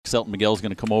Selton Miguel is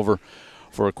going to come over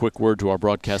for a quick word to our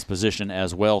broadcast position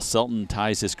as well. Selton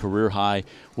ties his career high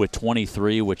with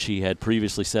 23, which he had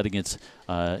previously set against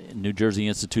New Jersey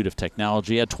Institute of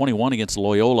Technology. He had 21 against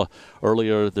Loyola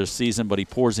earlier this season, but he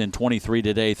pours in 23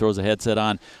 today, throws a headset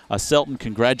on. Selton,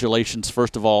 congratulations,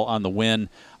 first of all, on the win.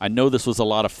 I know this was a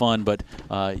lot of fun, but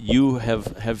you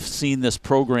have seen this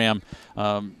program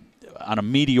on a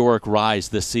meteoric rise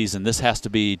this season. This has to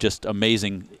be just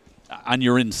amazing on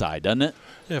your inside, doesn't it?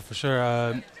 Yeah, for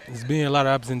sure. It's been a lot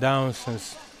of ups and downs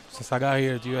since I got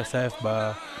here at USF,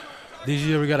 but this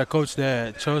year we got a coach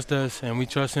that trusts us and we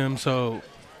trust him, so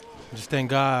just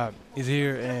thank God he's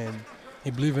here and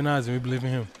he believes in us and we believe in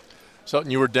him.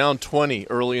 Selton, you were down 20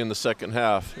 early in the second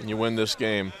half and you win this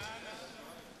game.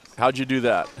 How'd you do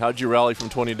that? How'd you rally from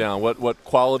 20 down? What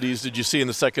qualities did you see in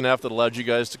the second half that allowed you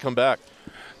guys to come back?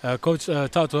 Coach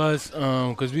talked to us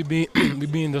because we been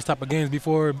in those type of games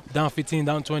before, down 15,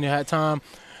 down 20 at time.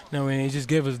 Now, he just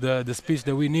gave us the speech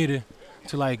that we needed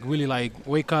to really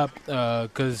wake up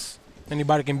because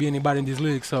anybody can be anybody in this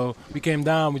league. So we came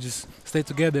down, we just stayed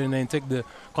together and then take the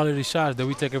quality shots that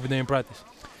we take every day in practice.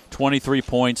 23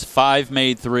 points, 5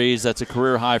 made threes. That's a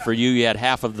career high for you. You had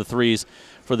half of the threes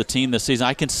for the team this season.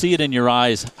 I can see it in your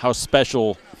eyes how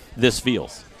special this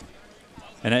feels.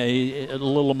 And a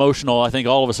little emotional. I think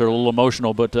all of us are a little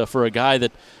emotional. But for a guy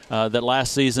that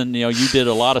last season, you did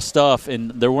a lot of stuff, and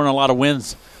there weren't a lot of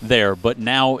wins there. But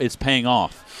now it's paying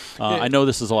off. Yeah. I know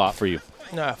this is a lot for you.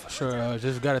 Yeah, for sure.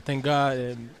 Just got to thank God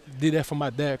and did that for my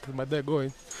dad because my dad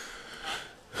going.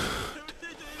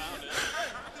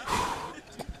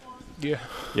 Yeah.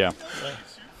 Yeah.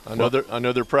 I know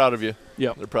they're proud of you.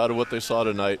 Yeah. They're proud of what they saw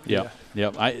tonight. Yeah.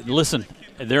 Listen,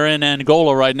 they're in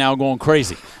Angola right now going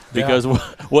crazy because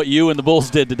what you and the Bulls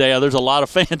did today, there's a lot of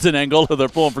fans in Angola. They're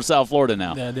pulling for South Florida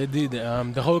now. Yeah, they did.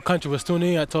 The whole country was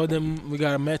tuning in. I told them we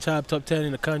got a matchup top 10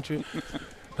 in the country.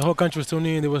 The whole country was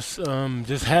tuning in. They was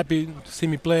just happy to see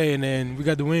me play, and then we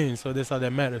got the win, so that's all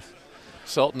that matters.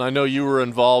 Selton, I know you were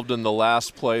involved in the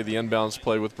last play, the inbounds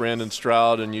play with Brandon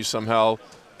Stroud, and you somehow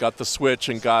got the switch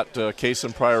and got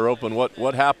Kaysen Pryor open.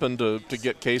 What happened to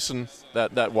get Kaysen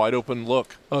that wide open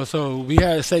look? Oh, so we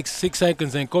had 6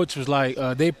 seconds, and coach was like,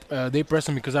 they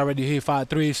pressing me because I already hit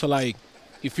 5-3. So like,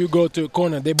 if you go to a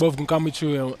corner, they both can come with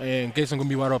you, and Kaysen gonna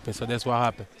be wide open. So that's what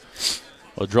happened.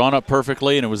 Well, drawn up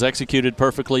perfectly, and it was executed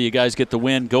perfectly. You guys get the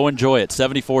win. Go enjoy it.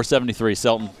 74-73,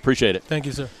 Selton. Appreciate it. Thank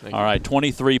you, sir. All right,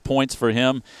 23 points for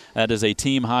him. That is a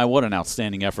team high. What an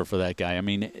outstanding effort for that guy. I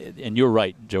mean, and you're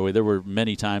right, Joey. There were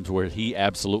many times where he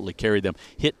absolutely carried them.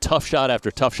 Hit tough shot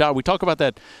after tough shot. We talk about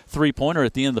that three-pointer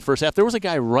at the end of the first half. There was a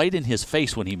guy right in his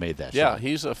face when he made that shot. Yeah,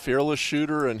 he's a fearless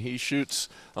shooter, and he shoots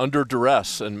under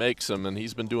duress and makes them, and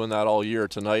he's been doing that all year.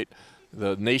 Tonight,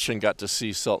 the nation got to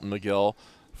see Selton Miguel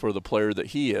for the player that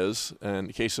he is,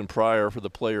 and Kaysen Pryor for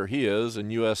the player he is, and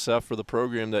USF for the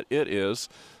program that it is.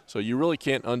 So you really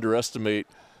can't underestimate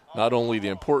not only the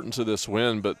importance of this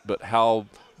win, but how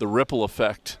the ripple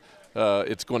effect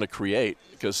it's going to create,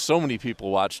 because so many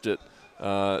people watched it.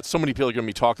 So many people are going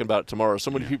to be talking about it tomorrow. So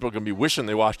many people are going to be wishing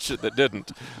they watched it that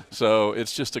didn't. So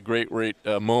it's just a great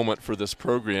moment for this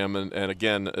program. And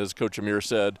again, as Coach Amir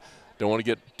said, don't want to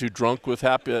get too drunk with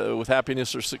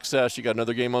happiness or success. You got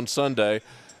another game on Sunday.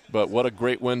 But what a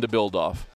great win to build off.